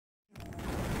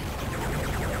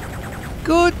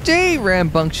Good day,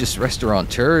 rambunctious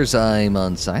restaurateurs. I'm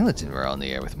Unsilent, and we're on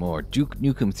the air with more Duke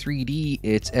Nukem 3D.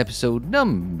 It's episode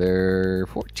number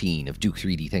 14 of Duke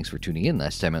 3D. Thanks for tuning in.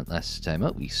 Last time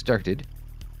out, we started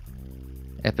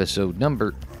episode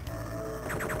number...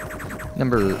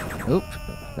 Oop,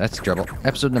 that's trouble.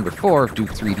 Episode number 4 of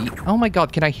Duke 3D. Oh my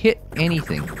god, can I hit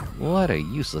anything? What a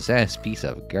useless-ass piece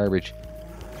of garbage.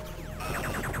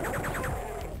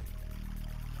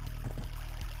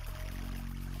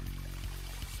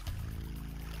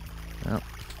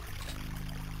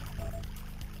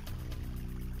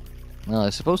 Well, I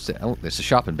was supposed to... Oh, there's a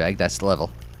shopping bag. That's the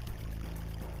level.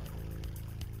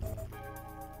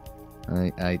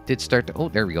 I did start to... Oh,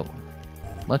 there we go.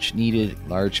 Much needed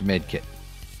large med kit.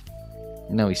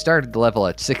 Now, we started the level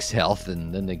at 6 health,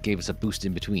 and then they gave us a boost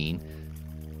in between.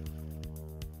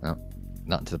 Oh,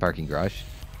 not into the parking garage.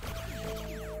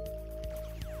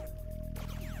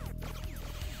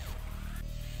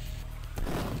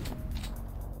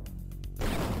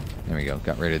 There we go.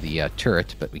 Got rid of the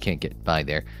turret, but we can't get by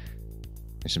there.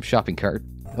 There's some shopping cart.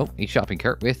 Oh, a shopping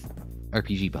cart with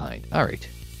RPG behind. Alright.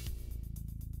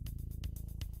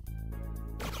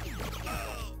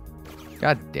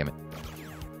 God damn it.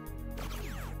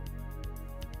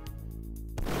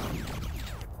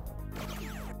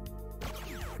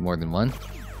 More than one.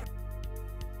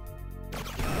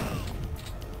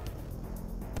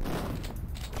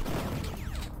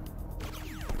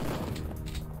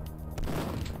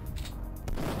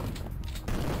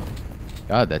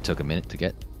 God, that took a minute to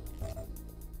get.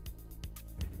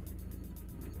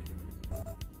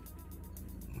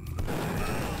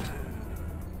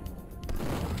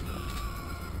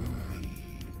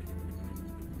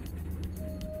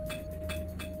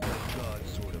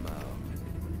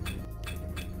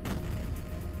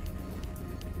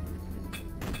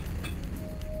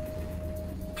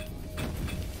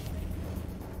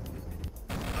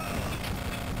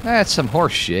 That's some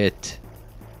horse shit.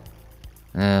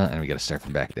 And we gotta start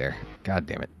from back there. God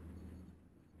damn it.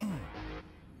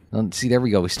 Well, see, there we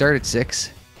go. We start at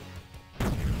 6.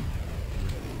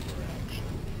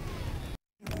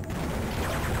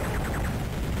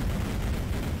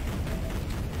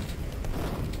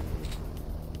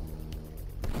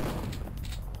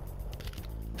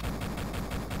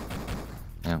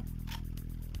 Now.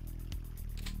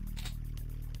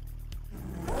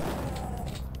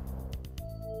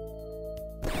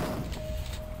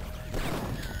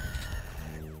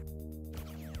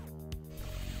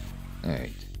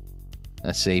 Alright.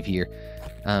 Let's save here.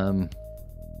 No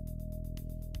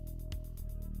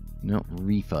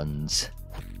refunds.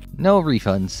 No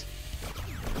refunds.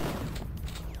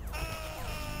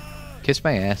 Kiss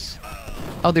my ass.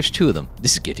 Oh, there's 2 of them.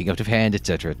 This is getting out of hand,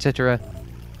 etc., etc.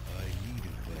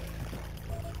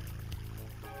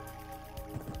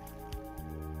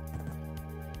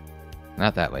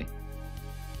 Not that way.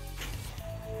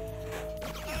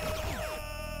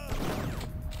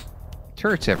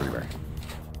 Turrets everywhere.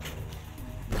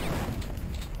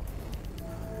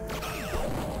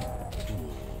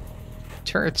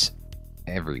 Turrets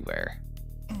everywhere.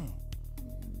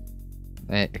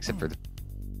 Except for the...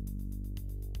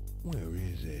 Where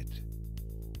is it?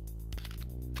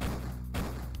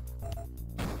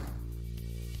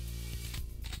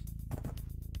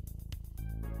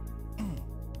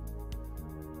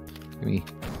 Give me...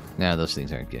 Nah, those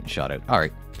things aren't getting shot out.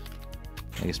 Alright.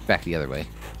 I guess back the other way.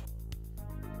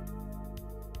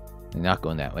 They're not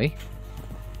going that way.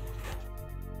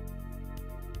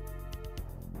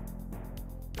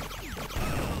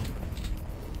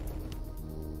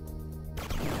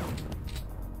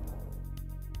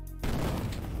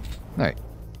 Alright.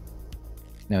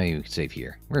 Now maybe we can save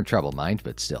here. We're in trouble, mind,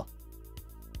 but still.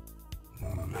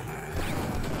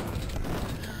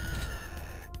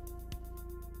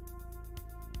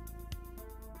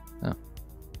 Oh.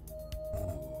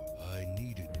 I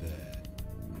needed that.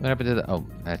 What happened to the... Oh,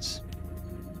 that's...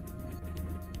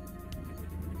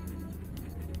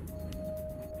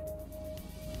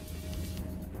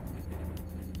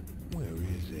 Where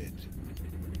is it?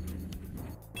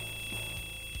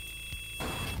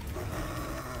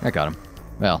 I got him.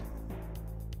 Well.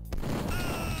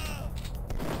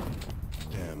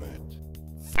 Damn it.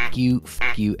 Fuck you,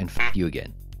 and fuck you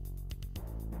again.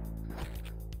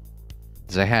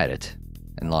 Because I had it,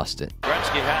 and lost it.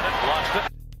 Gretzky had it, lost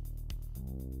it.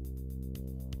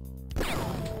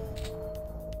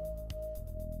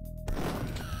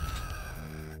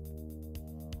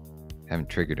 Haven't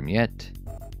triggered him yet.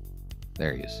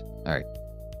 There he is. Alright.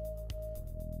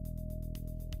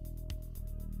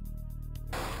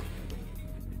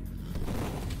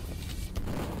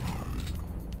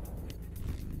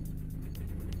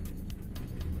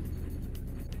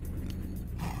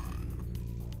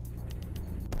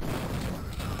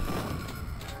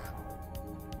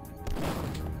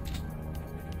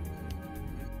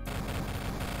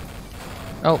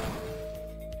 Oh.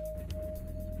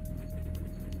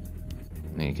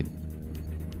 You can...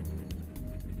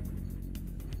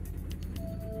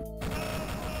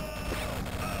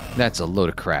 That's a load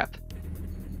of crap.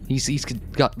 He's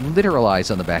got literal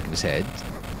eyes on the back of his head.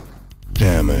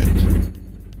 Damn it.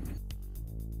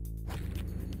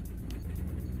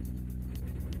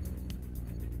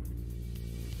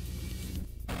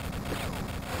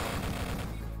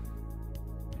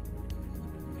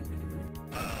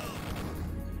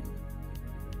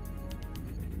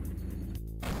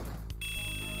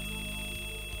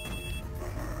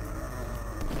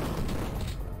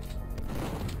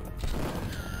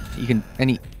 And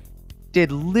he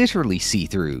did literally see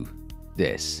through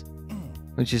this,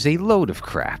 which is a load of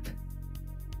crap.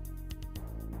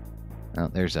 Oh,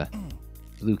 there's a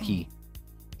blue key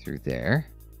through there.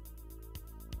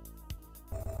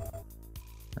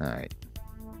 Alright.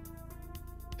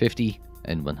 50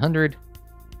 and 100.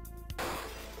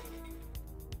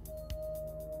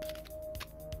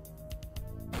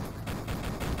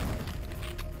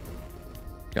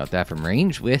 Got that from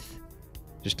range with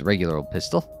just a regular old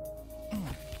pistol.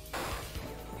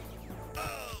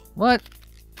 What?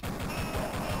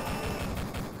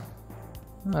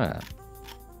 Ah.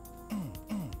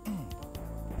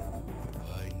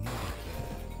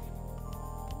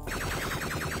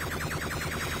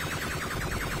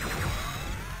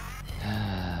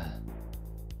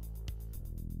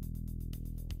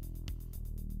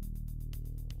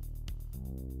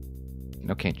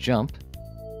 No, can't jump.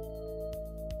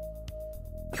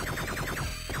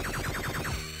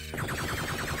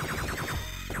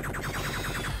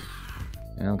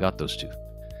 Well, got those two.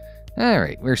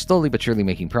 Alright, we're slowly but surely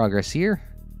making progress here.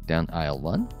 Down aisle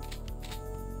 1.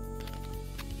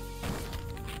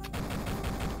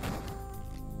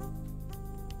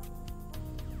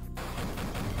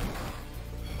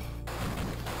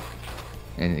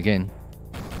 And again.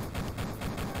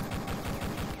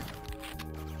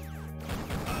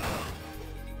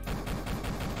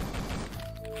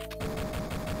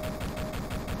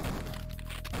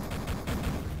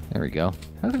 There we go.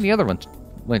 How come the other one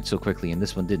went so quickly and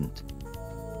this one didn't?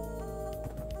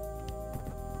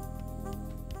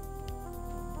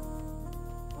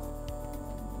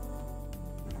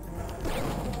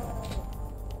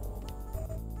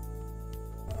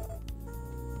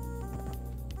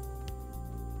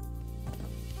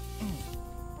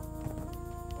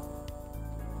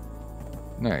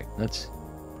 Alright, let's...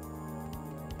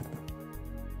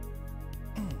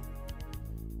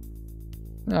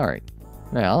 Alright.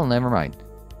 Well, never mind.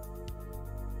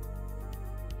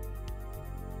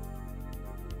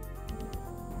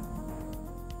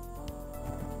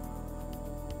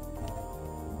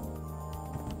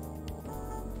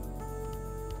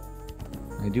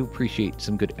 I do appreciate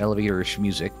some good elevator-ish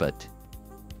music, but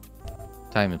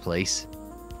time and place.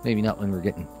 Maybe not when we're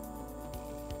getting...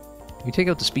 Can we take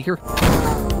out the speaker?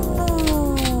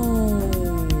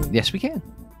 Yes, we can.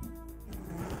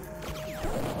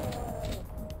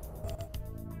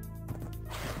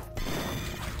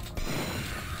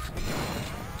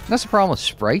 That's the problem with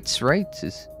sprites, right?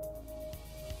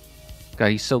 God,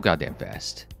 he's so goddamn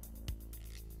fast.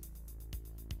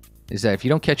 Is that if you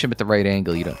don't catch him at the right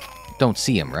angle, you don't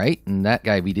see him, right? And that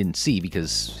guy we didn't see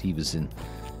because he was in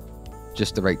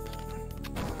just the right...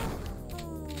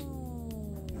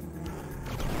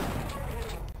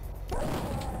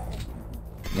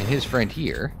 And his friend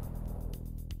here...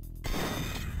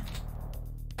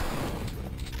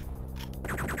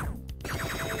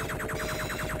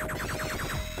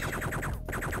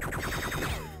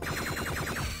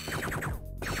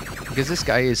 Because this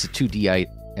guy is a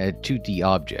 2D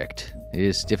object. It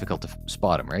is difficult to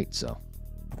spot him, right? So...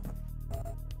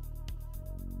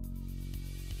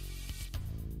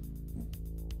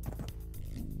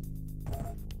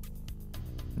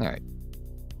 Alright.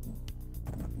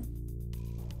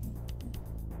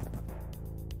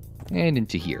 And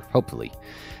into here, hopefully,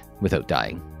 without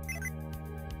dying.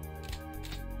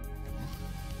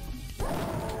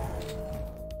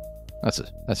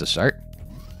 That's a start.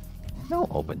 No,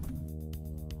 open.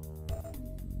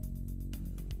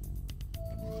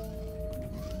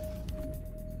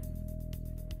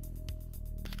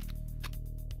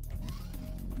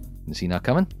 Is he not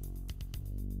coming?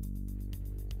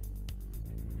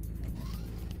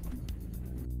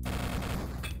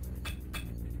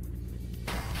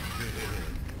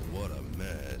 What a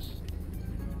mess.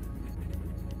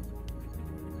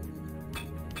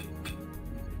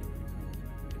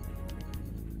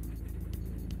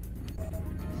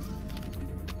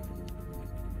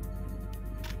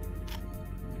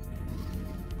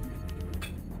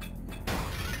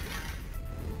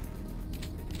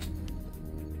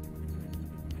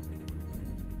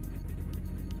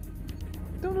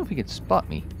 Don't know if he can spot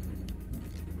me.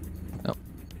 Oh.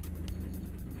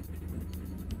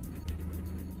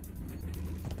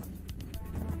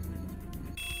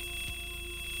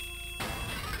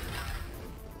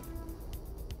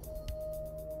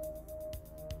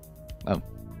 Oh,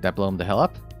 that blow him the hell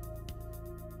up?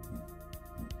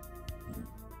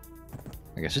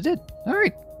 I guess it did.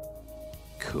 Alright.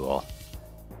 Cool.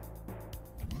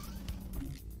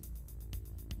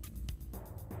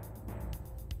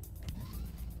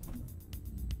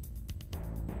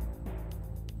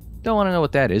 Don't want to know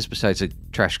what that is besides a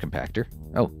trash compactor.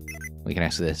 Oh, we can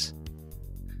ask this.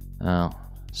 Oh,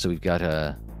 so we've got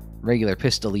a regular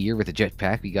pistolier with a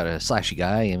jetpack. We got a slashy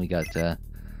guy, and we got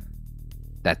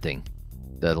that thing,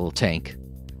 the little tank,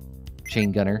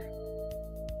 chain gunner.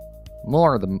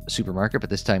 More of the supermarket,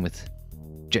 but this time with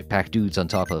jetpack dudes on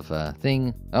top of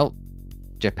thing. Oh,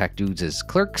 jetpack dudes as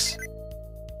clerks.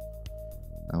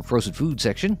 Oh, frozen food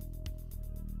section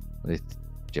with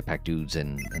jetpack dudes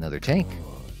and another tank.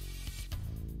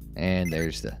 And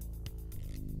there's the...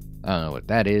 I don't know what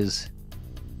that is.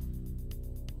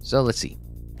 So let's see.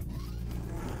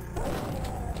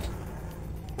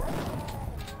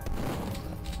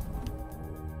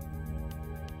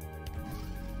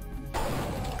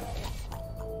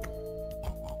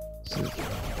 So,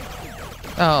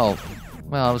 oh,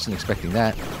 well, I wasn't expecting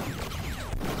that.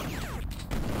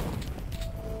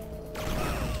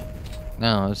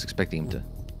 No, I was expecting him to...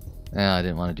 No, I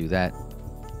didn't want to do that.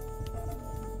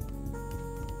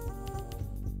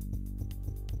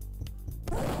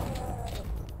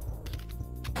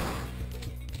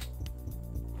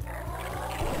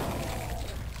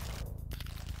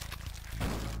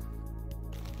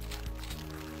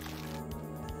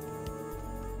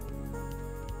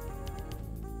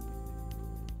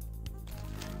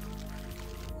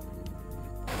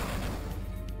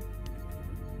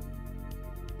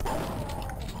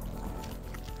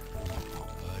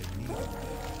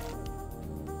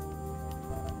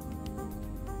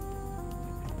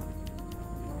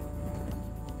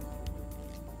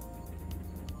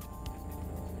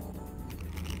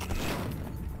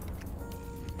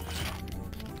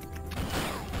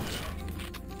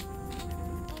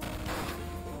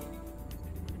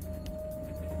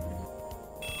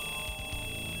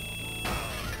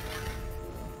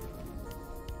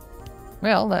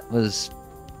 Well, that was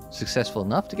successful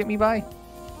enough to get me by.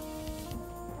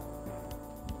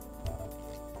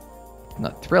 I'm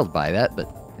not thrilled by that,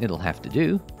 but it'll have to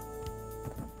do.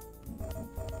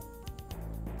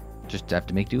 Just have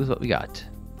to make do with what we got.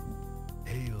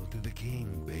 Hail to the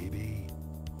king, baby.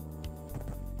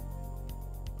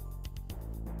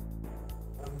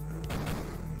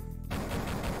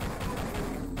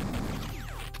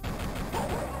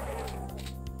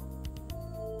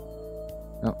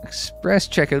 Oh, express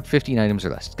checkout, 15 items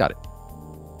or less. Got it.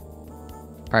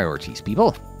 Priorities,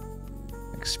 people.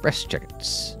 Express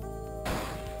checkouts.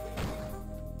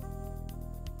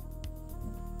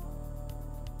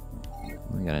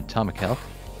 We got atomic health.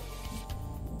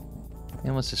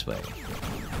 And what's this way?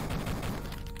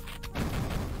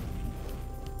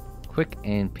 Quick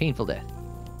and painful death.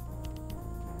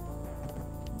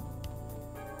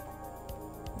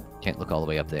 Can't look all the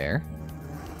way up there.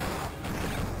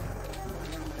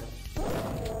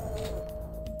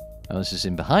 Oh, this is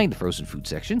in behind the frozen food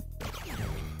section.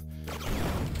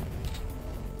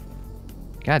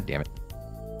 God damn it.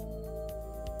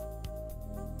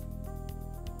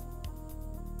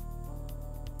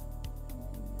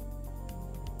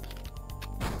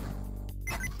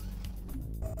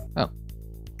 Oh.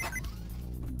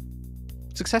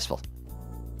 Successful.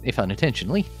 If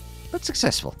unintentionally, but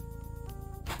successful.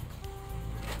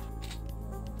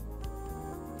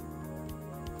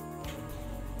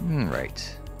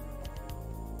 Right.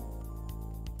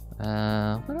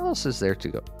 What else is there to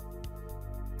go?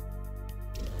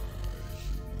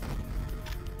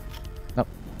 Oh.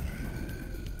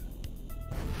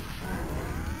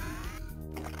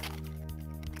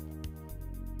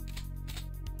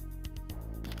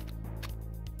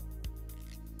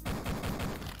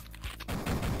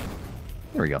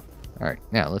 There we go. Alright,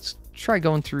 now let's try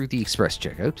going through the express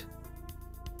checkout.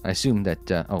 I assume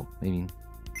that, oh, maybe...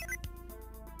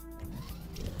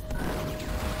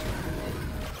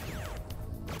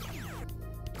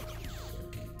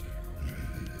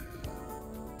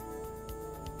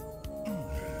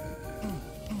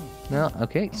 No,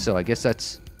 okay, so I guess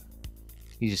that's...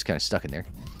 He's just kind of stuck in there.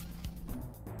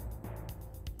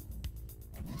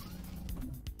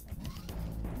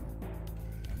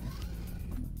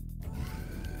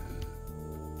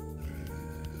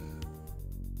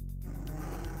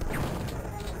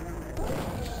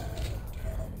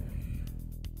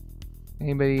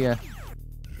 Anybody,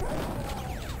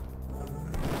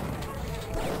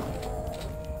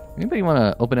 Anybody want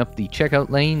to open up the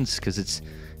checkout lanes? Because it's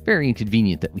very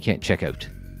inconvenient that we can't check out.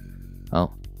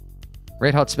 Oh.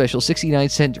 Red Hot Special,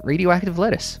 69-cent radioactive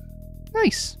lettuce.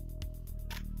 Nice.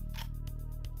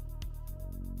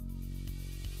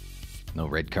 No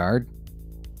red card.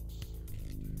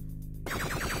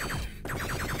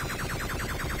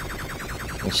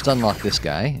 We'll stun lock this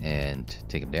guy and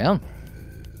take him down.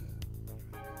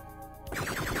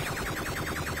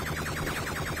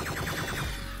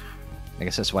 I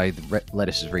guess that's why the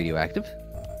lettuce is radioactive.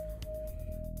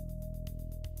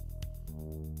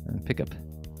 And pick up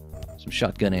some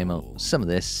shotgun ammo. Some of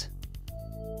this.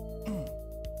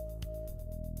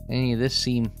 Any of this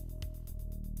seem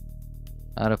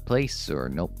out of place or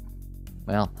nope?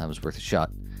 Well, that was worth a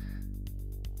shot.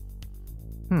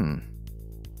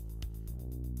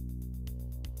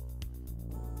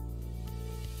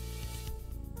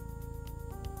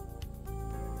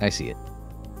 I see it.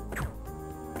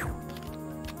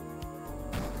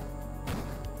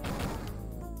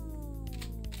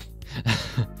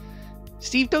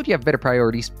 Steve, don't you have better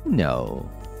priorities?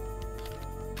 No.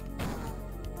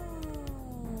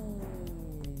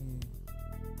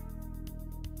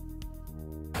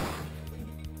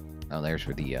 Oh, there's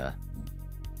where the,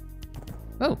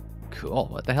 Oh, cool.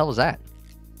 What the hell is that?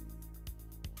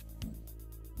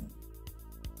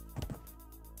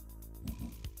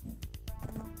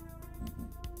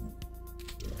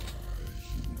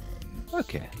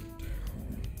 Okay.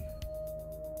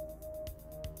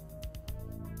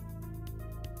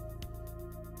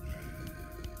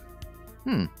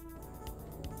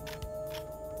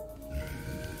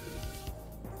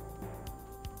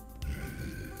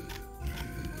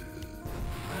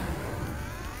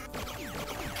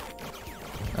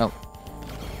 Oh.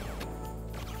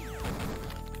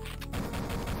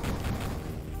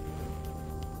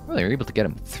 Well, they were able to get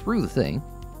him through the thing.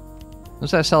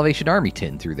 There's that Salvation Army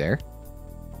tin through there.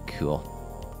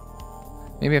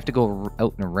 Cool. Maybe I have to go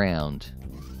out and around.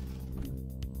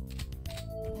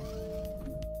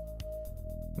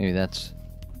 Maybe that's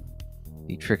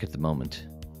the trick at the moment.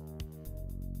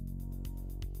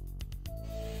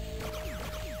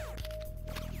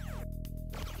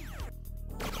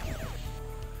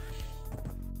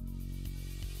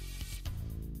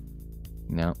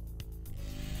 No.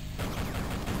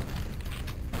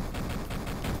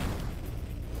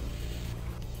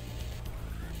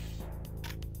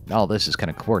 All this is kind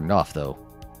of cordoned off, though.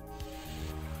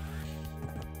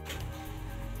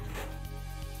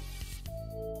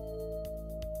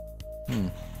 I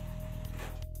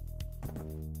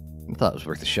thought it was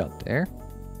worth a shot there.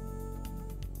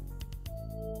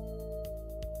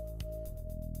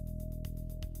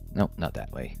 No, not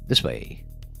that way. This way.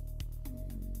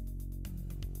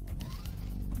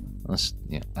 Unless,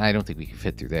 yeah, I don't think we can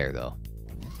fit through there, though.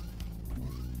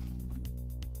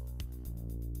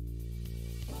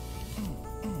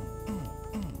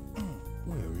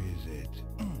 Where is it?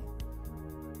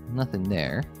 Nothing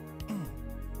there.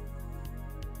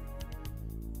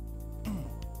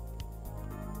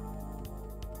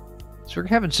 So we're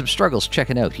having some struggles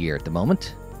checking out here at the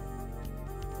moment.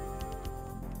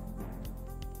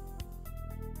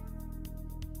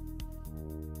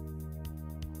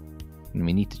 And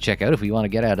we need to check out if we want to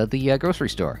get out of the grocery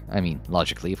store. I mean,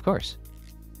 logically, of course.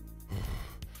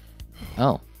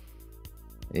 Oh.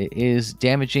 It is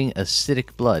damaging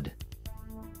acidic blood.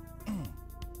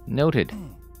 Noted.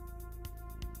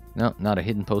 No, not a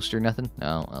hidden poster, nothing?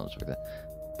 No, that was worth it.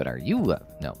 But are you...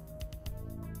 no.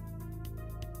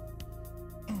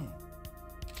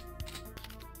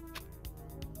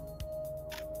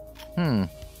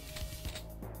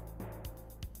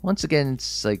 Once again,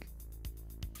 it's like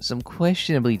some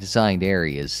questionably designed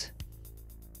areas.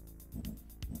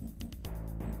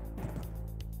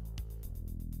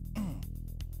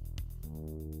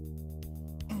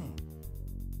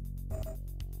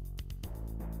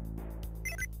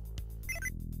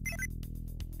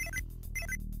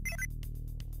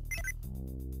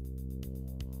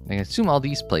 I assume all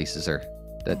these places are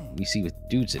that we see with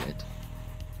dudes in it.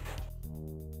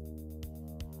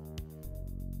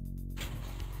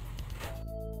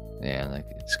 Yeah, like,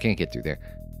 just can't get through there.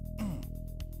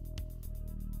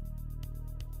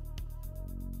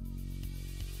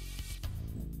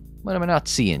 What am I not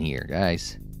seeing here,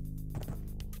 guys?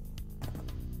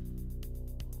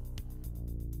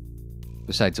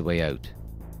 Besides a way out.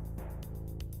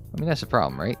 I mean, that's a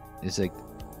problem, right? It's like...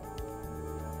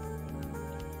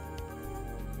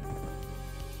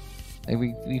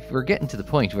 we're getting to the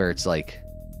point where it's like...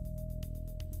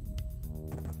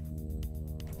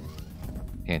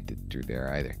 Can't get through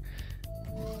there either.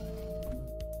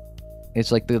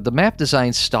 it's like the map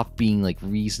design stopped being like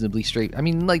reasonably straight. I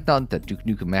mean, like, not that Duke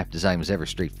Nukem map design was ever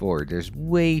straightforward. There's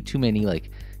way too many,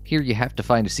 like, here you have to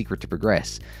find a secret to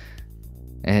progress.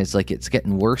 And it's like it's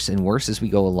getting worse and worse as we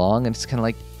go along, and it's kind of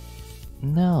like,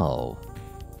 no.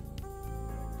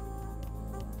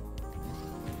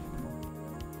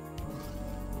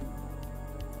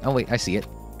 Oh wait, I see it.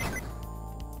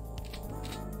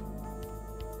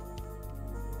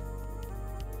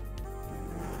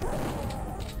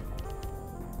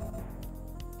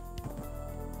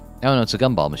 Oh no, it's a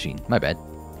gumball machine. My bad.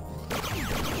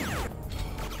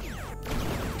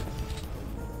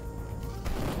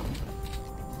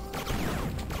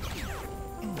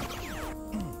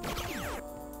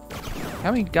 How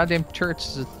many goddamn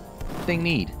turrets does the thing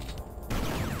need?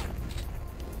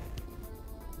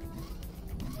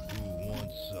 Who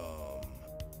wants some?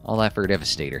 All that for a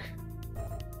Devastator.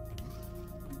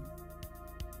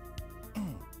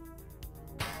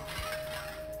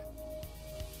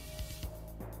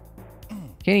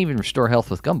 Can't even restore health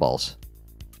with gumballs.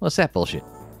 What's that bullshit?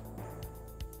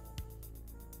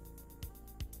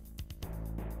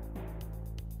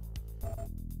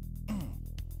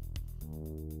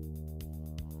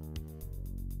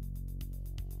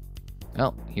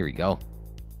 Oh, here we go.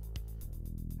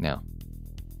 Now.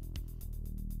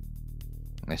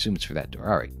 I assume it's for that door.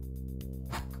 Alright.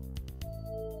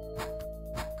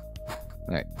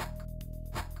 Alright.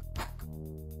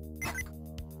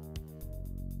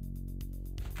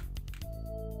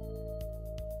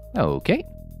 Okay.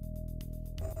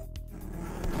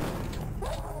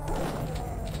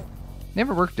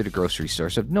 Never worked at a grocery store,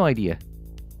 so I have no idea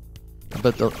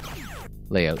about the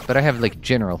layout, but I have, like,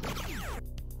 general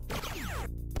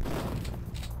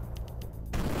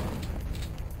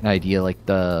idea, like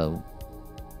the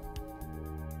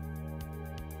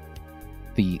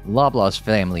Loblaws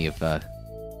family of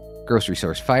grocery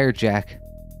stores. Fire Jack,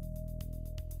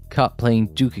 caught playing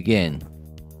Duke again,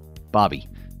 Bobby.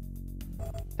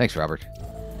 Thanks, Robert.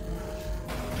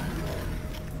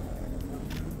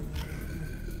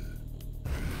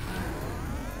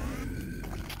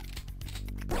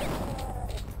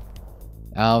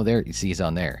 Oh, there, you see he's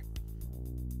on there.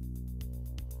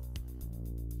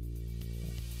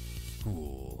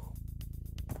 Cool.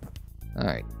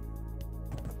 Alright.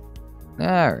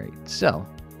 Alright, so.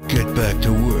 Get back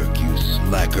to work, you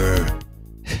slacker.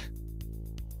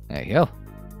 There you go.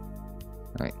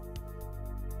 Alright.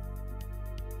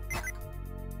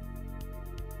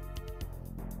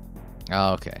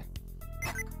 Okay.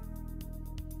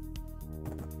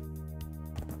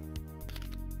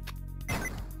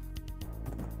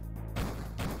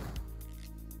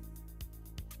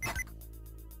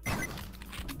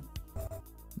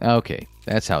 Okay,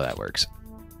 that's how that works.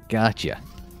 Gotcha.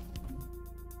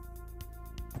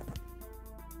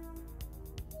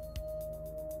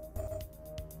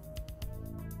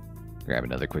 Grab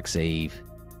another quick save.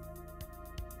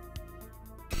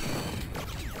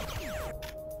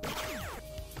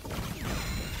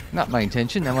 Not my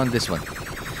intention, I'm on this one.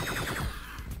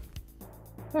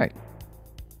 Alright.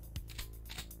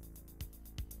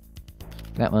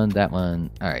 That one, that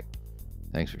one. Alright.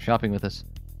 Thanks for shopping with us.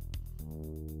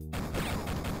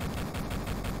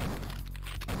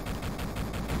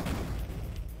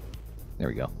 There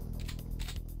we go.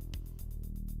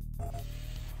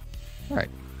 Alright.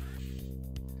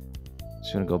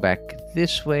 Just gonna go back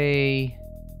this way.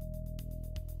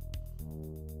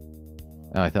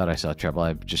 Oh, I thought I saw trouble.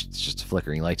 I'm just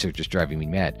flickering lights are just driving me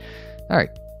mad. Alright.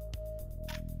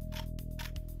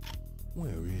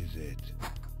 Where is it?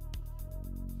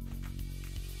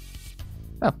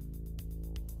 Oh.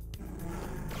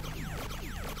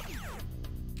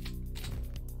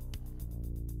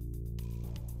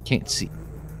 Can't see.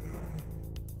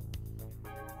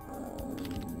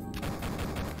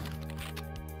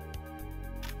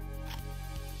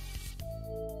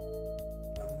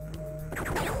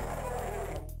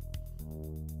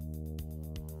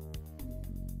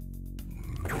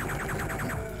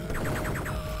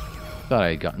 Thought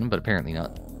I had gotten them, but apparently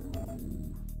not.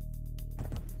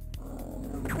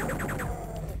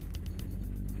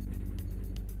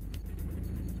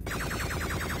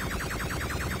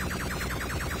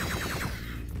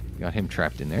 Got him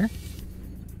trapped in there.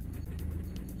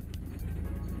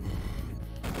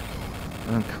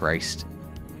 Oh, Christ.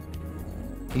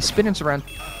 He's spinning us around.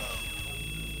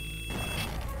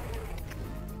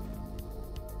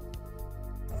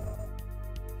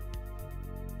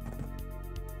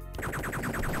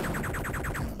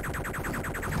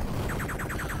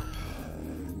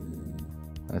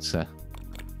 That's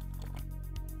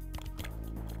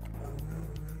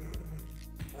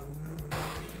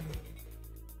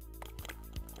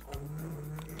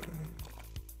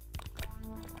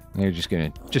They're just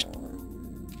gonna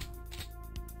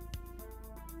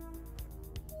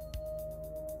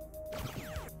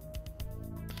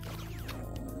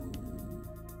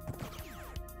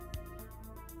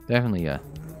definitely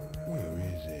Where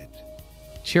is it?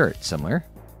 share it somewhere.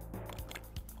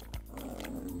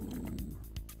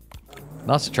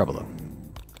 Lots of trouble though.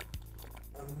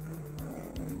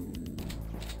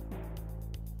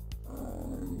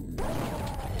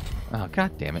 Oh,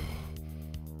 god damn it.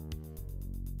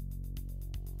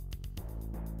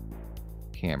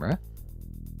 Camera.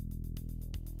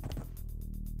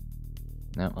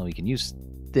 Now, well, we can use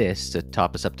this to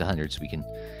top us up to 100 so we can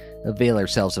avail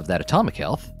ourselves of that atomic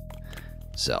health.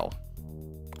 So,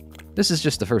 this is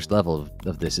just the first level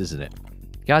of this, isn't it?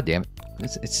 God damn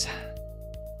it.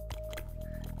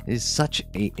 It's such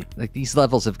a... Like, these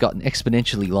levels have gotten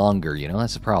exponentially longer, you know?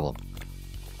 That's the problem.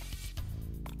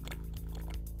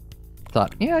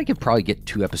 Thought, yeah, I could probably get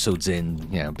 2 episodes in,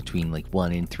 you know, between like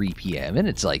 1 and 3 p.m. And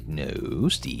it's like, no,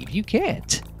 Steve, you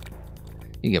can't.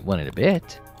 You get 1 in a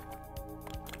bit.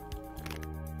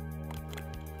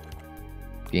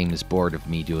 Game is bored of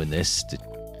me doing this to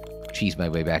cheese my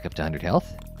way back up to 100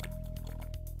 health.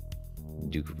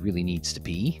 Duke really needs to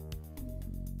pee.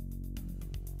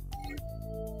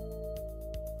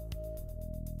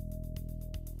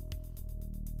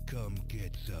 Come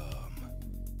get some.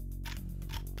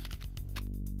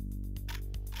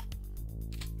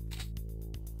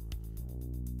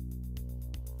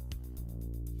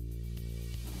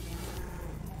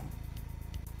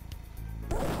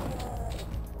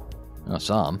 Oh,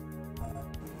 saw him.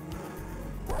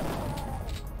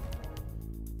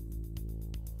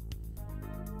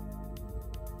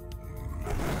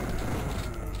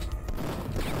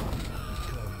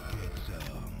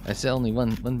 That's only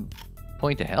one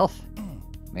point of health.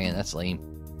 Man, that's lame.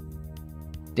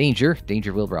 Danger,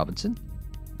 Will Robinson.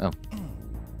 Oh,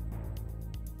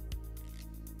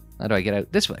 how do I get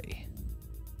out this way?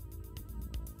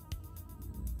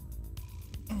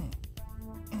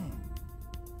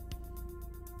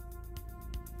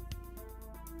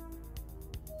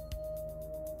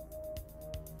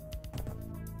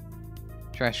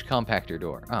 Trash compactor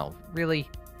door. Oh, really?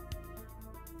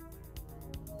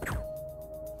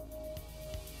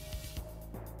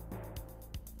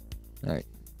 Alright.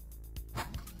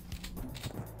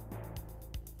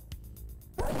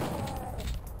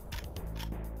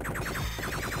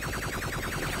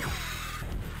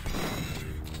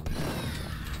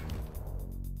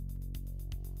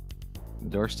 The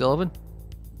door's still open?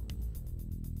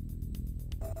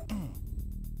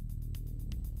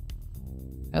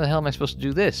 How the hell am I supposed to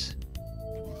do this?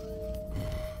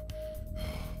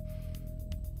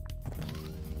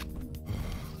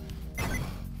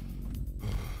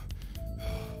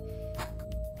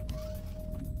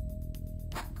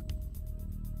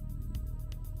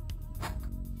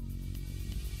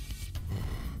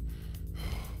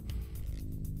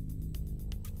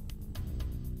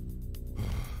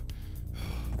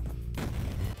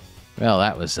 Well,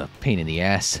 that was a pain in the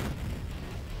ass.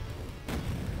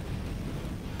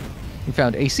 We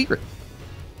found a secret.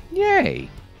 Yay!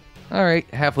 Alright,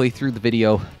 halfway through the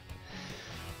video.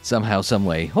 Somehow,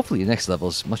 someway. Hopefully the next level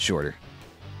is much shorter.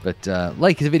 But,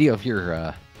 like the video if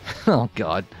you're, oh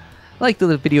god. Like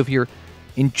the video if you're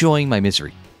enjoying my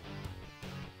misery.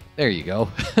 There you go.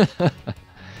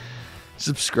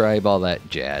 Subscribe, all that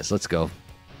jazz. Let's go.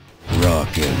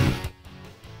 Rockin'.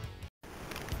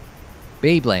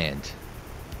 Babeland.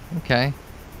 Okay.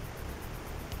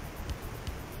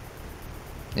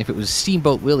 If it was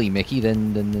Steamboat Willie, Mickey,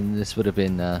 then this would have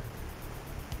been, then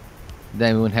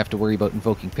we wouldn't have to worry about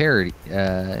invoking parody.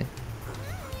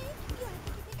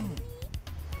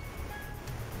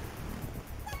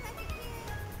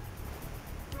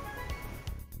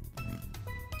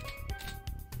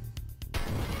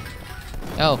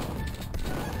 Oh.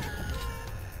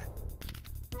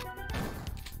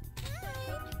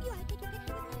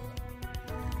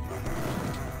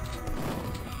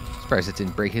 Surprised it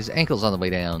didn't break his ankles on the way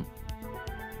down.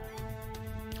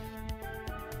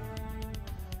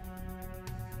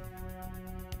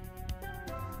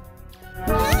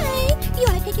 Hi, you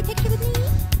wanna take a picture with me?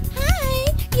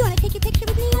 Hi, you wanna take a picture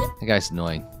with me? That guy's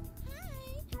annoying.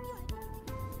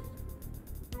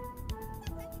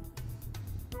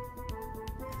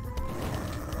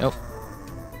 Nope.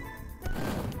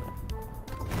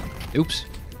 Oops.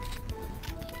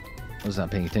 I was not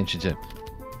paying attention to.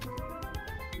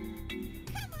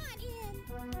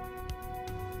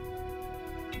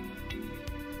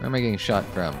 Where am I getting shot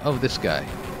from? Oh, this guy.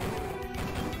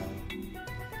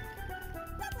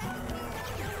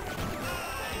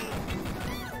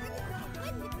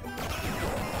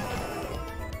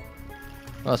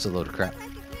 Well, that's a load of crap.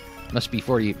 Must be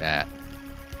 48 bat.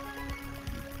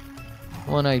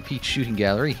 One-eyed Peach shooting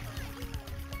gallery.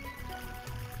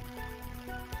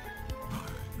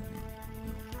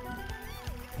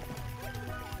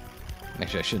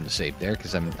 Actually, I shouldn't have saved there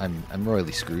because I'm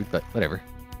royally screwed, but whatever.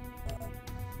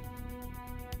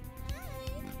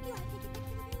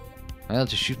 I'll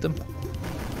just shoot them.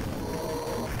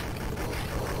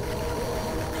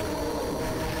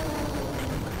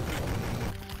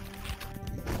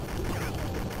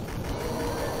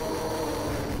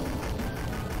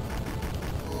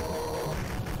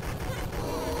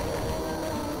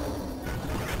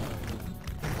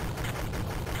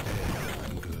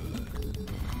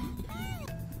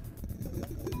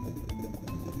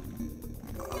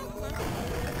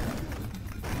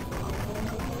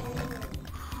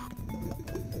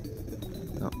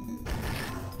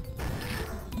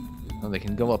 They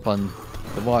can go up on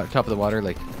the top of the water,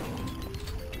 like...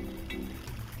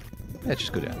 Yeah,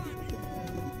 just go down.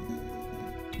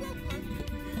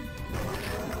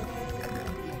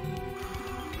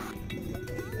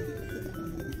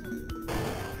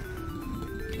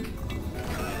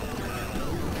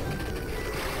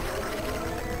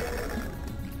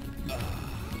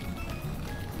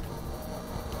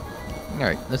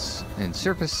 Alright, let's... and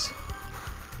surface...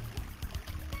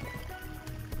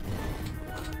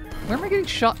 Where am I getting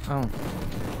shot? Oh.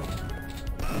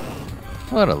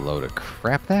 What a load of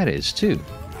crap that is, too.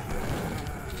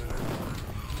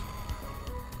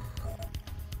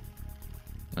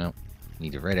 Well,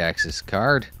 need a red access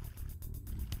card.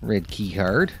 Red key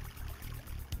card.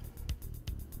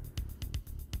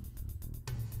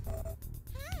 Hi,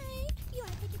 you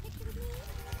wanna take a picture with me?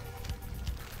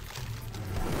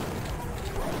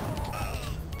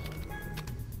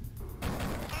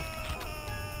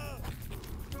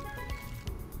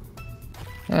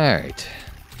 Alright.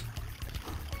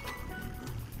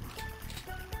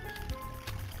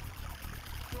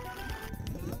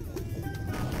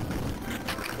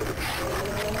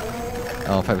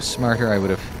 Oh, if I was smarter, I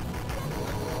would have...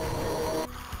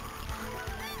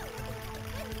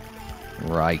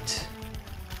 Right.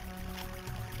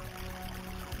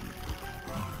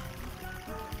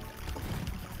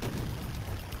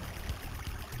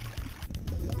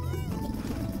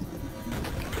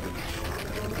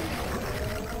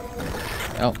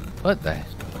 Oh, what the...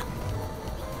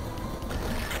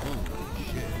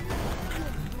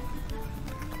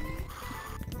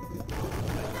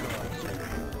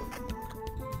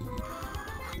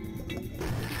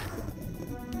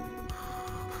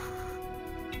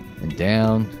 And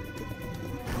down.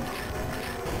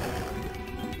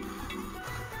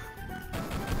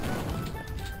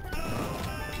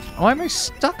 Why am I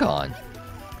stuck on?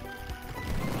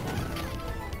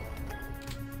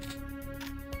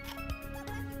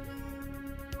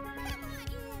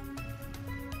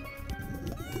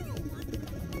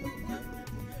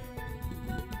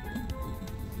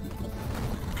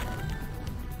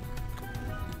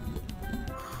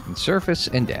 And surface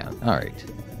and down. All right.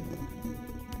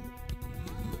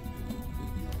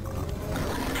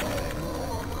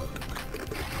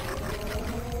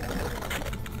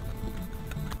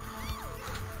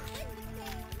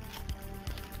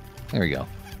 There we go.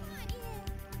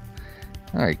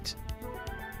 All right.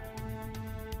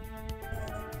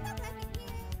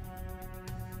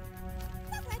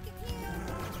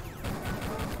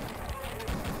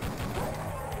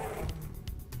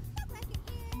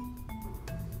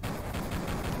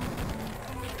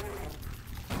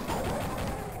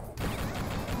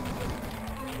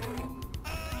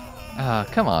 Ah,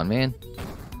 come on, man.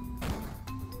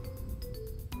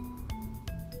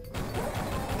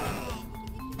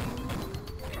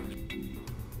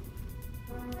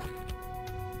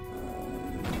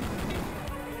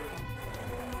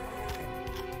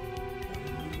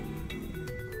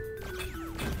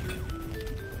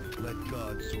 Let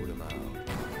God sort him out.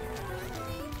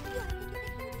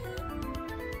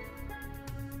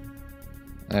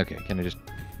 Okay, can I just...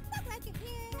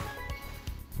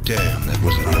 Damn, that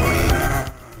was annoying.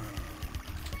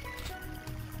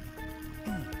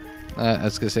 I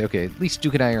was gonna say, okay, at least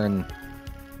Duke and I are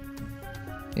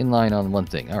in line on one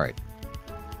thing. All right.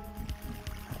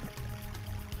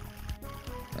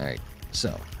 All right.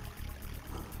 So.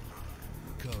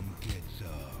 Come get some.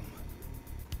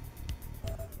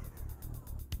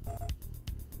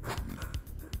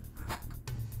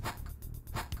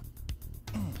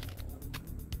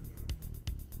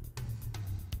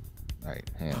 All right.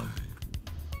 Hang on.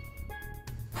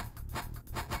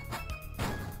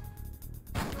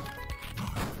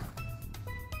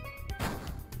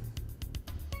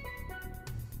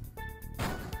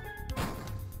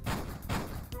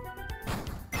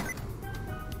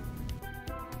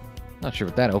 Not sure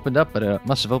what that opened up, but it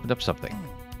must have opened up something.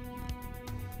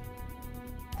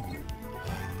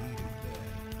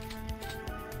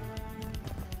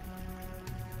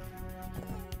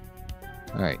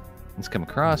 Alright, let's come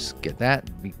across, get that.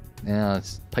 Now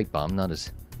it's pipe bomb, not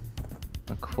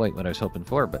quite what I was hoping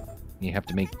for, but you have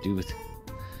to make do with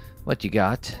what you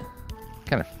got.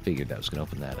 Kind of figured that was going to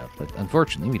open that up, but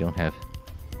unfortunately we don't have...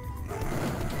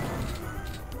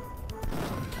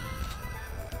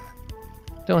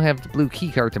 Don't have the blue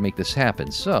key card to make this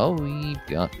happen, so we've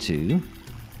got to...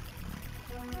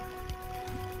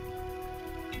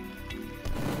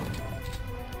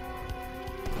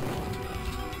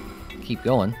 keep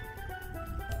going.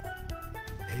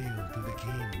 Hail to the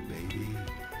king, baby.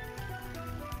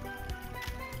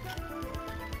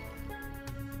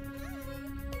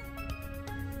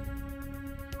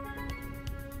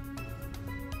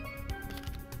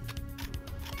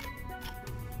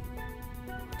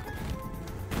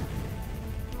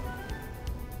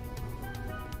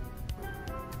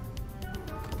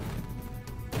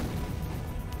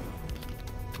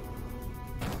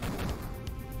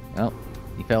 Oh,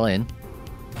 he fell in.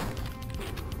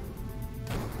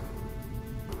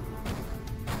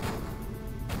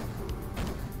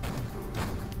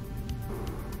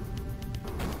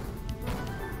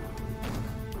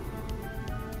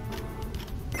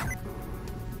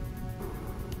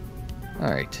 All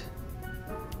right.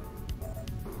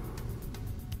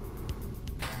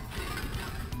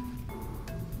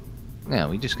 Now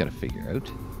we just got to figure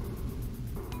out.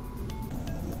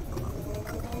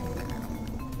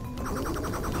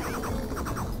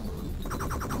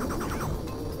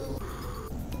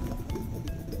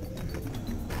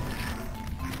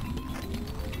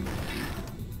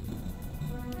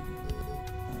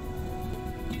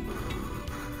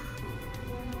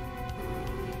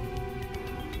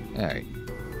 All right.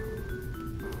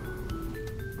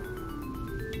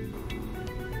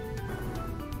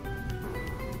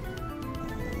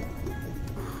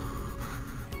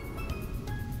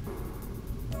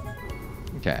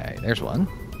 Okay, there's one.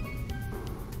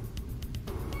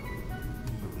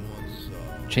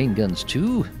 Chain guns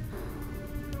too.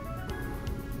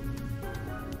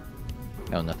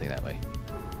 No, nothing that way.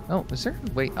 Oh, is there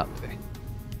a way up there?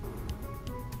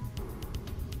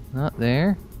 Not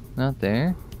there. Not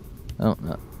there. Oh,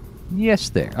 no. Yes,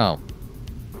 there. Oh.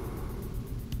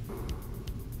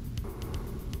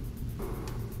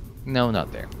 No,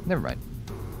 not there. Never mind.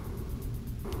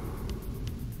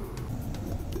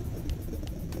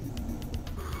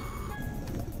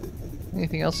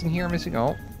 Anything else in here missing?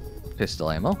 Oh, pistol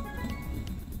ammo.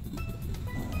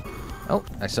 Oh,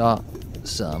 I saw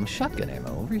some shotgun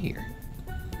ammo over here.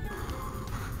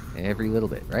 Every little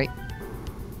bit, right?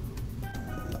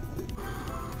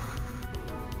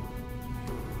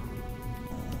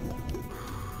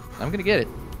 I'm gonna get it.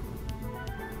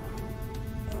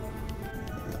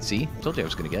 See? Told you I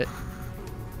was gonna get it.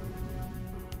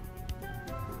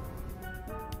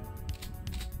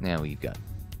 Now we've got...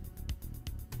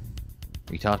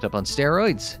 We topped up on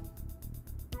steroids.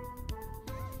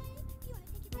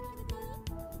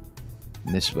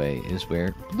 And this way is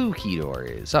where blue key door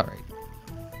is. Alright.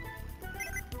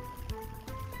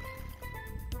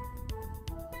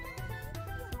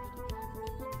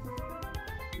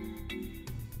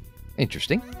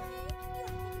 Interesting.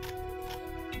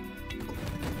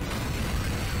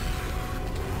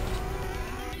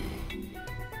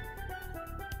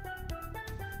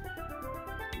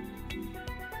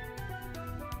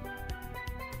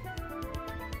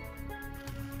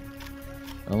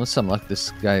 Well, with some luck, this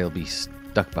guy will be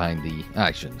stuck behind the... Ah,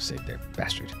 I shouldn't have saved there.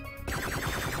 Bastard.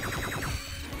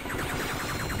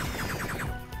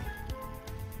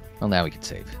 Well, now we can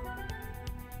save.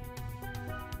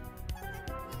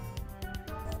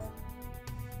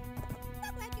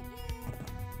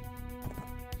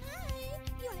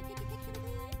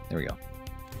 There we go.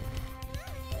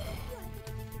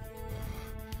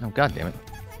 Oh, God damn it.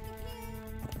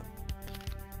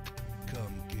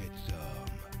 Come get some.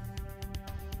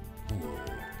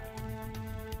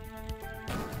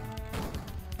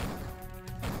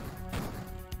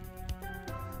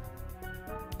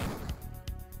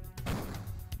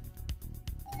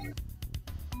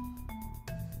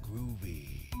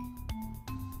 Groovy.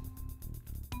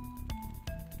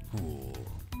 Cool.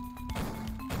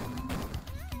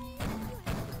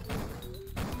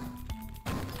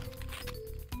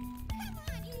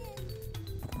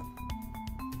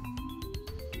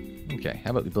 Okay,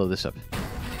 how about we blow this up?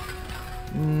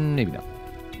 Maybe not.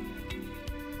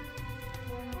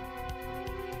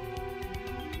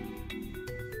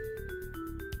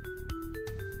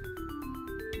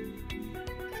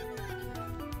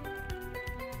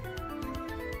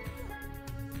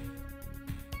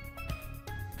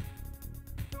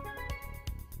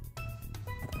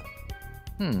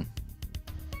 Hmm.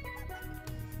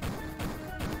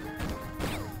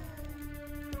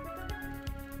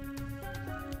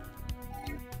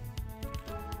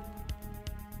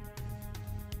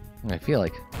 I feel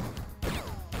like...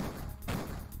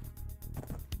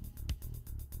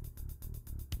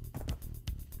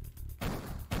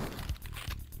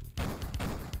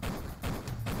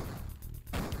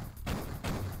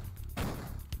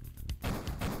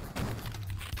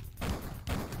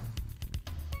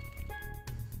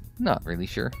 Not really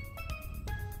sure.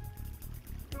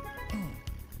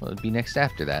 What would be next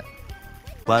after that?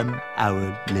 1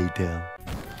 hour later.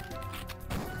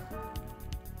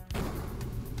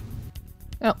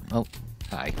 Oh,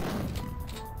 hi.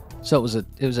 So it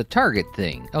was a target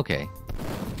thing. Okay.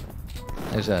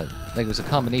 There's a like it was a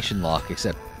combination lock,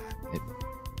 except it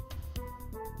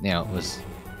now it was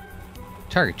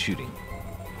target shooting.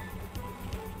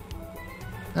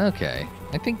 Okay,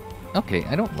 I think okay.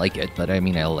 I don't like it, but I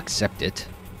mean I'll accept it.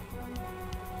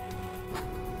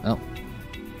 Oh,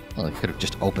 well, it could have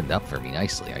just opened up for me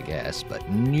nicely, I guess, but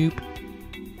nope.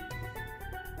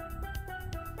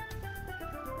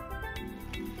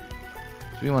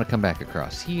 We want to come back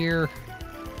across here.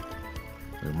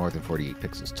 We're more than 48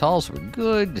 pixels tall, so we're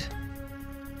good.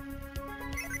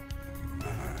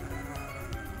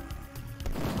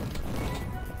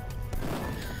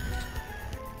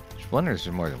 Just wonder if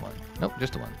there's more than one. Nope,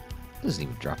 just the one. Doesn't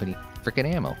even drop any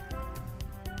frickin' ammo.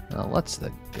 Well, what's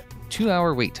the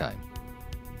 2-hour wait time?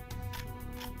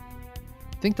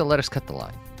 Think they'll let us cut the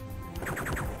line.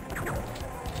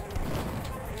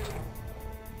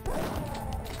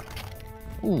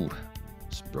 Ooh,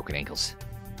 some broken ankles.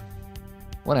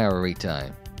 1 hour wait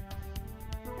time.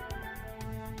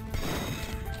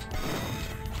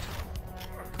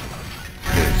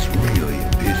 This really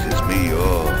pisses me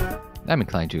off. I'm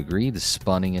inclined to agree. The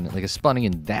spawning in, like a spawning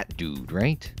in that dude,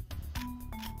 right?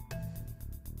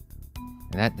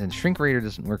 And the shrink raider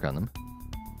doesn't work on them.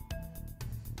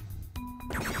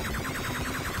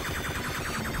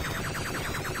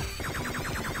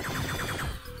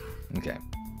 Okay.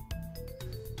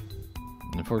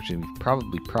 Unfortunately, we've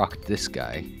probably procced this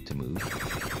guy to move.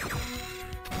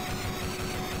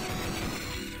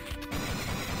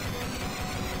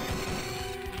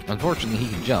 Unfortunately, he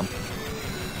can jump.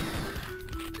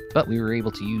 But we were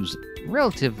able to use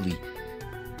relatively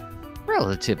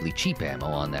cheap ammo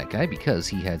on that guy because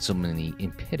he had so many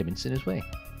impediments in his way.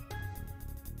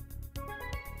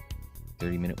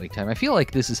 30-minute wait time. I feel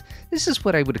like this is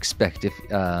what I would expect if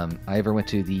I ever went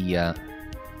to the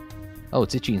oh,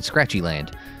 it's Itchy and Scratchy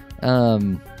Land.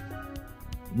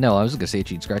 No, I was gonna say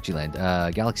Itchy and Scratchy Land.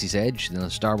 Galaxy's Edge, the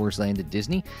Star Wars Land at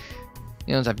Disney.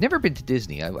 You know, I've never been to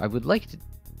Disney. I would like to.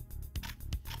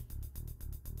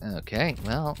 Okay,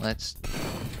 well, let's.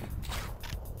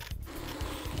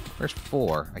 Where's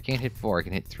 4? I can't hit 4. I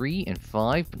can hit 3 and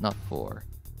 5, but not 4.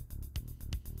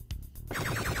 I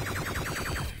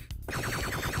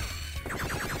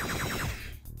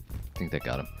think that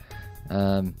got him.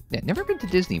 Yeah, never been to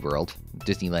Disney World,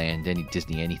 Disneyland, any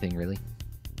Disney anything really.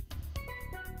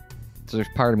 So there's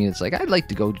part of me that's like, I'd like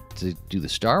to go to do the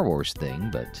Star Wars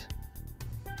thing, but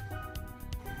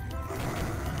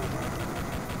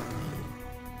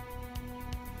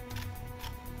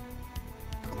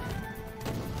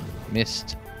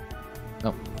missed.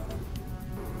 Oh.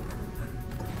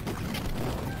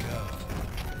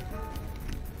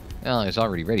 Well, I was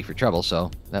already ready for trouble,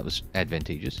 so that was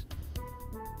advantageous.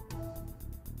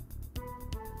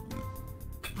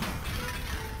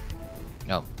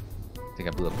 Oh, I think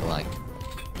I blew up the line.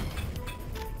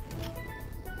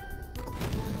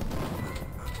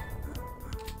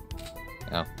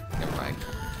 Oh, never mind.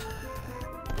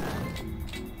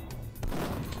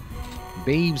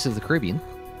 Babes of the Caribbean.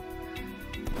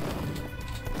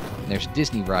 There's a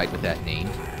Disney ride with that name.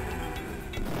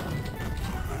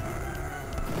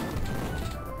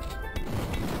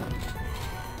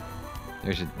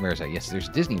 Where is that? Yes, there's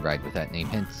a Disney ride with that name,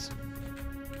 hence.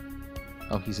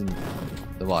 Oh, he's in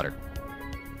the water.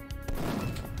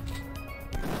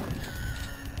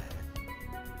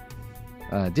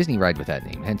 Disney ride with that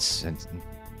name, hence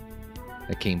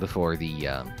that came before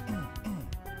the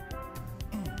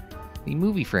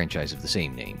movie franchise of the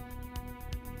same name.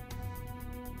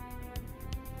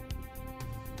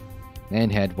 And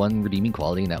had one redeeming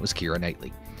quality, and that was Keira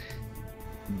Knightley.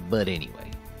 But anyway.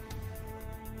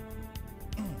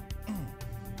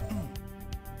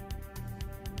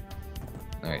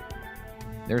 Alright.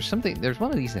 There's one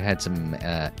of these that had some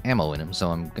ammo in them,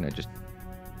 so I'm gonna just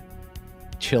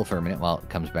chill for a minute while it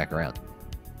comes back around.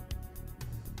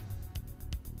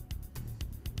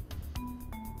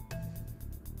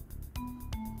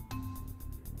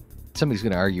 somebody's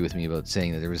going to argue with me about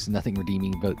saying that there was nothing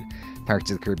redeeming about Pirates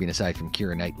of the Caribbean aside from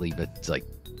Keira Knightley, but it's like,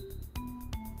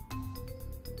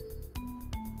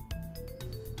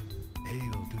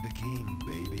 Hail to the king,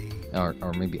 baby.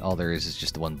 or maybe all there is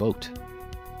just the one boat.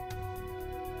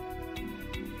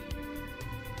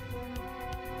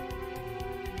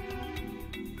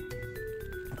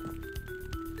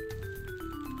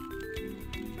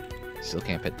 Still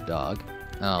can't pet the dog.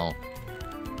 Oh.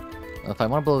 Well, if I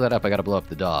want to blow that up, I gotta blow up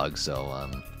the dog, so,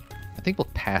 I think we'll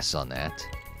pass on that.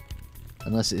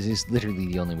 Unless it is literally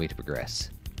the only way to progress.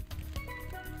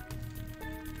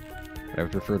 But I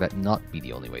would prefer that not be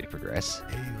the only way to progress.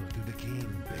 Hail to the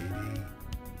king,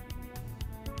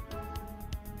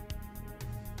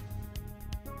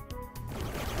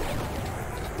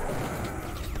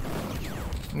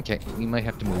 baby. Okay, we might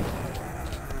have to move.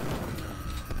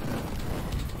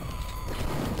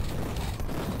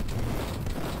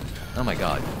 Oh my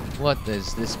god. What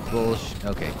is this bullshit?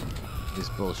 Okay. This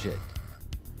bullshit.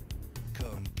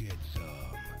 Come get some.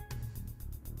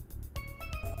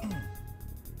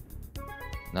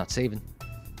 Not saving.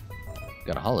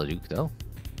 Got a Holoduke, though.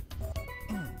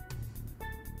 Oh,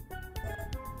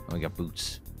 we got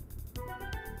boots.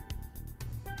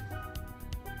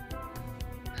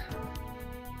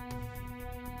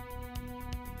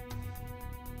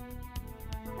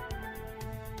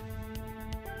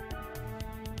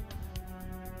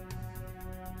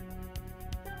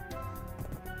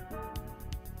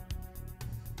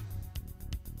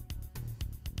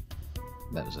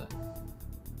 That was a...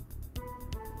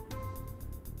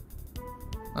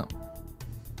 Oh.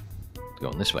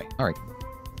 Going this way. Alright.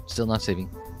 Still not saving.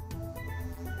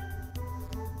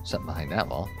 Something behind that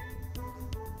wall.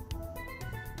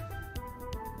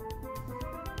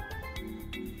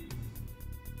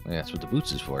 Well, that's what the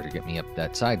boots is for, to get me up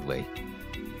that side way.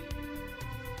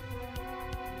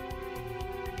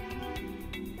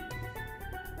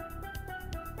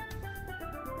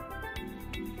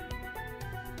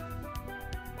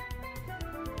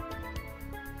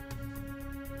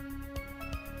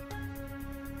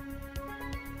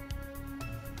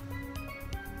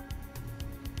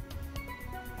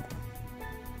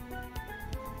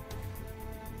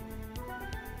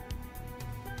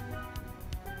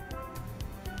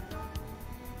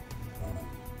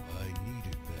 I need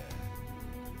it back.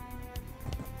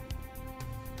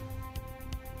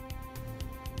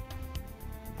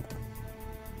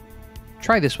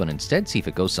 Try this one instead, see if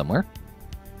it goes somewhere.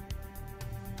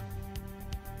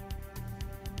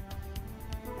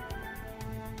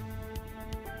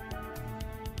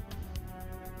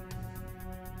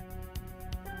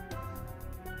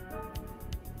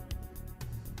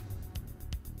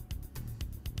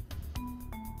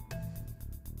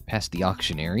 Past the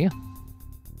auction area.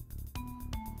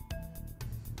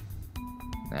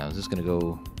 Now, is this going to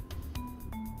go...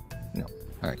 No.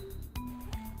 Alright.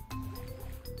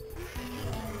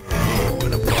 Oh,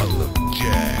 and a bottle of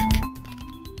Jack.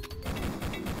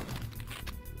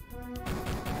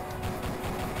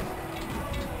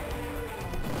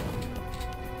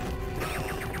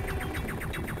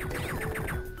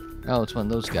 Oh, it's one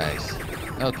of those guys.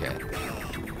 Okay.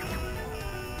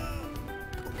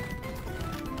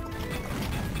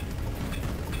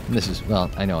 And this is, well,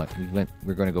 I know it.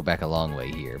 We're going to go back a long way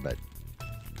here, but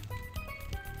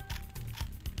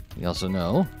we also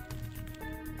know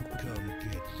Come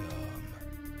get some.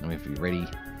 and we have to be ready.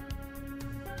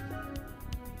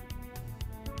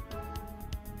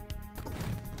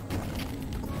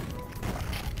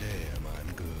 Damn,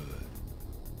 I'm good.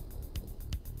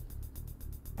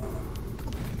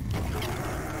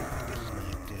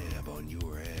 Smack dab on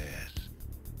your ass.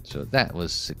 So that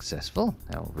was successful.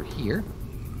 Now over here.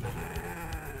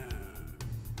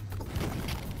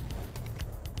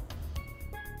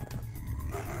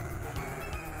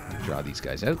 Draw these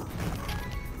guys out.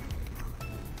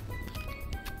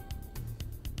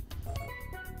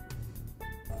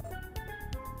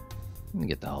 Let me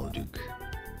get the Holoduke.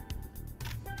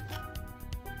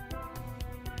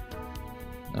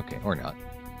 Okay, or not.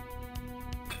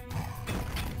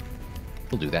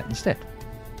 We'll do that instead.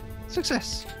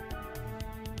 Success!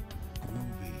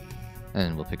 Groovy.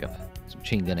 And we'll pick up some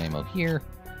chain gun ammo here.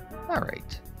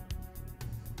 Alright.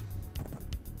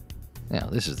 Now,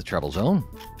 this is the trouble zone.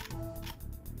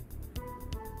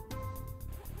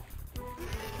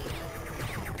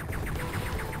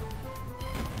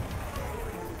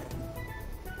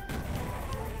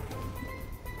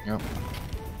 Yep.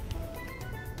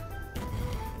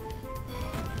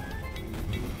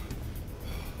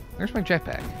 Where's my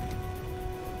jetpack?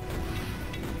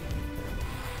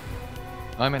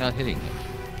 Why am I not hitting him?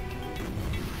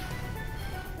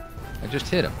 I just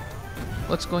hit him.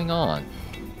 What's going on?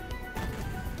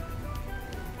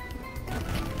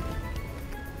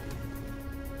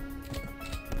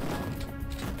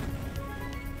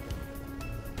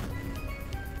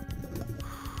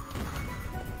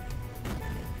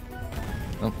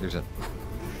 Oh, there's a...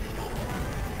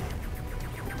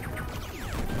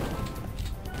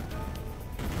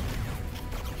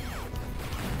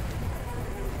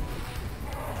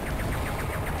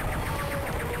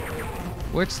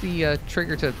 What's the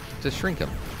trigger to shrink him?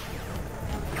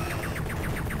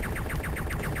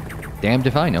 Damned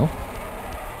if I know.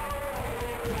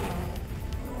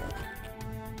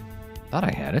 Thought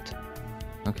I had it.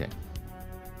 Okay.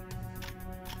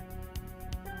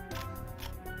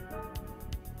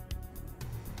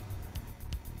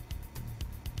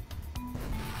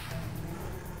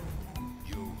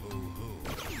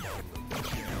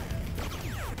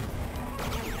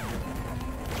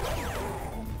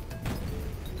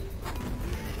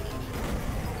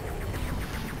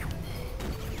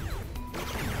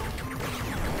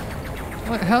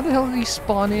 What? How the hell did he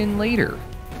spawn in later?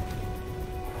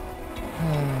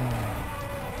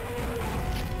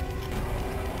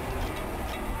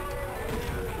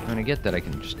 I mean, I get that I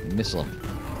can just missile him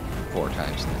 4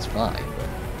 times and that's fine, but...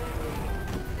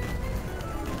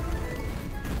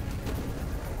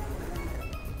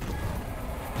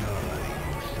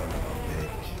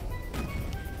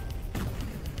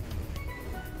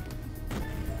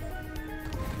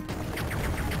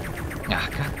 Ah,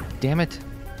 god damn it.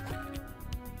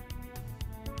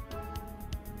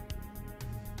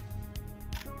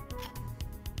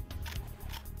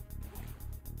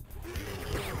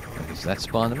 Does that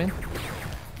spawn them in?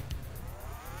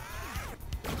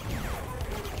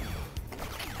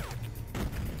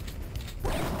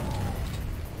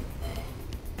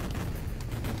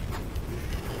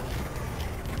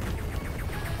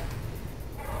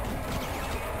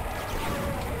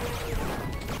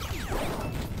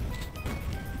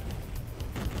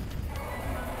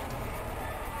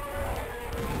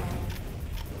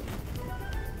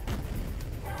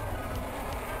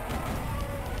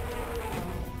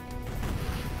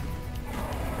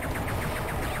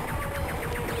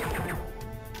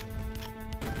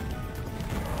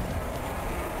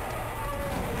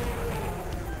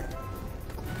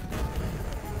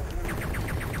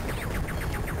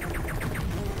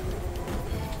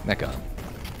 Mecha.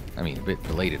 I mean, a bit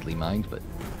belatedly mined, but...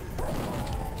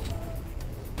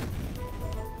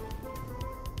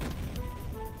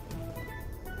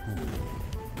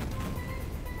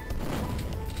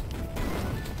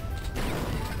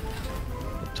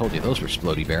 I told you those were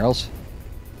splody barrels.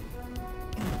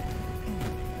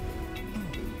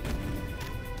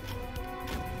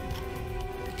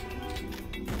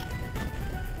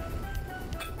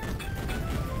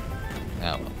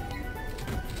 Oh well.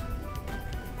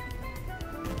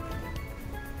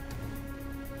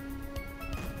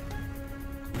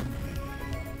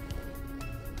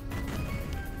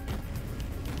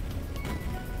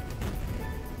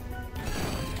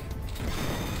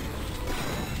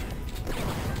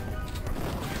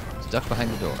 Stuck behind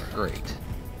the door. Great.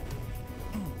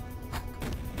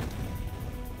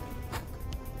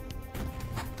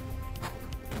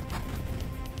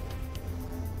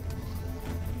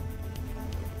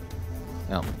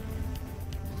 Oh.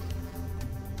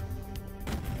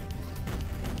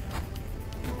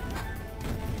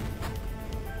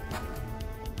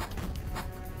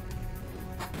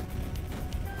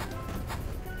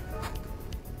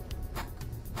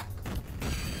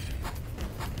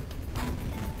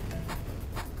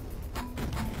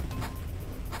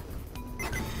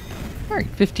 Alright,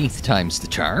 15th time's the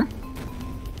charm.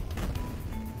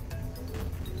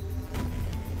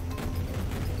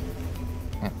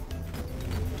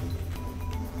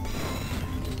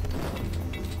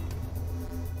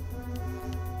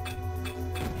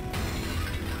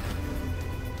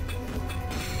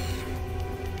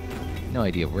 No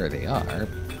idea where they are.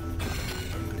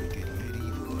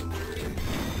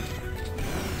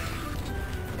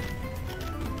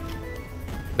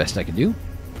 Best I can do.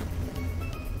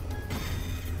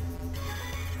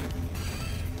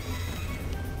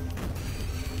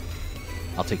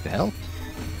 I'll take the help.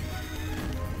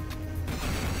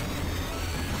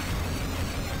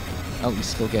 Oh, he's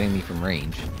still getting me from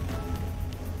range.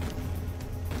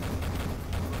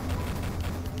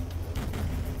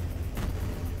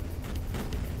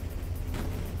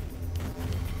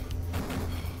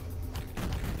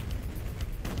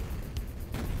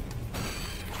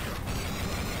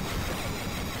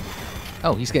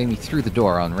 Oh, he's getting me through the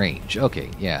door on range. Okay,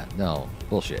 yeah, no,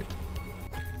 bullshit.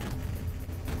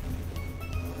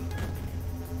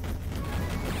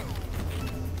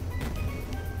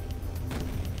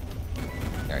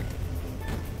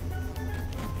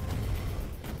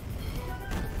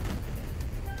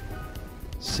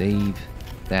 Save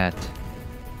that.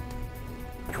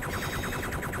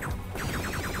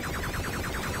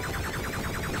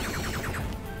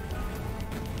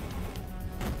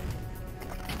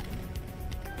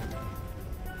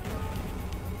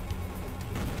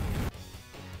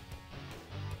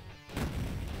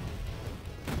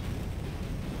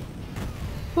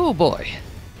 Oh boy.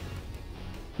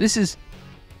 This is...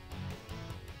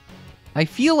 I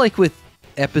feel like with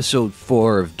episode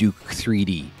 4 of Duke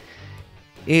 3D,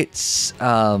 it's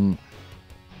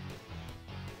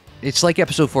like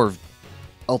episode 4 of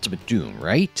Ultimate Doom,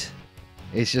 right?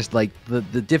 It's just like the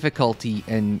difficulty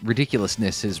and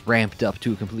ridiculousness has ramped up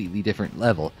to a completely different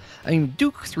level. I mean,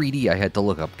 Duke 3D, I had to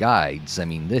look up guides. I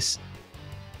mean, this...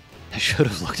 I should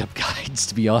have looked up guides,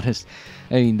 to be honest.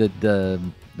 I mean, the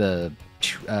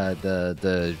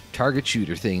target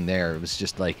shooter thing there was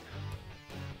just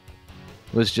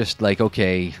like,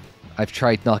 okay, I've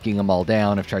tried knocking them all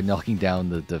down. I've tried knocking down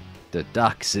the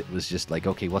ducks. It was just like,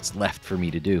 okay, what's left for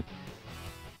me to do?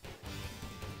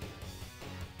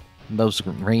 Those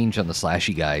range on the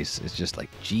slashy guys, it's just like,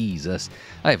 Jesus.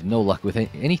 I have no luck with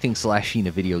anything slashy in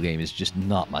a video game. Is just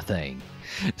not my thing.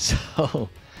 So,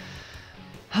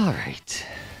 alright.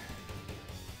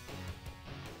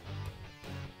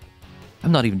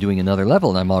 I'm not even doing another level,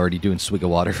 and I'm already doing swig of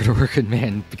water for the working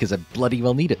man, because I bloody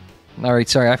well need it. Alright,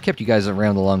 sorry, I've kept you guys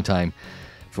around a long time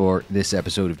for this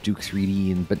episode of Duke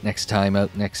 3D, but next time out,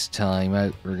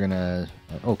 we're gonna...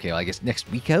 Okay, well, I guess next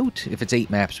week out? If it's 8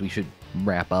 maps, we should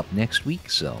wrap up next week,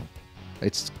 so...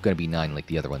 It's gonna be 9 like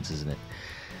the other ones, isn't it?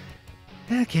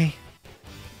 Okay.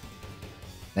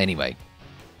 Anyway.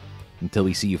 Until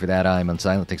we see you for that, I'm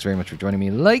Unsilent. Thanks very much for joining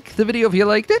me. Like the video if you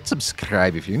liked it.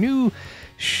 Subscribe if you're new.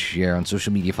 Share on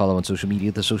social media. Follow on social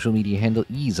media. The social media handle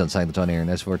is UnsilentOnAir. And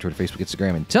as for Twitter, Facebook,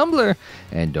 Instagram, and Tumblr.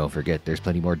 And don't forget, there's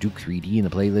plenty more Duke 3D in the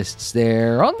playlists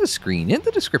there on the screen, in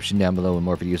the description down below, and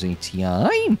more videos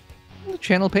anytime on the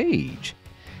channel page.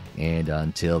 And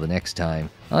until the next time,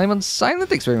 I'm Unsilent.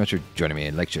 Thanks very much for joining me.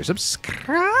 And like, share,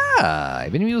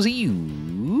 subscribe. And we'll see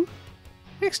you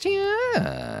next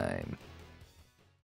time.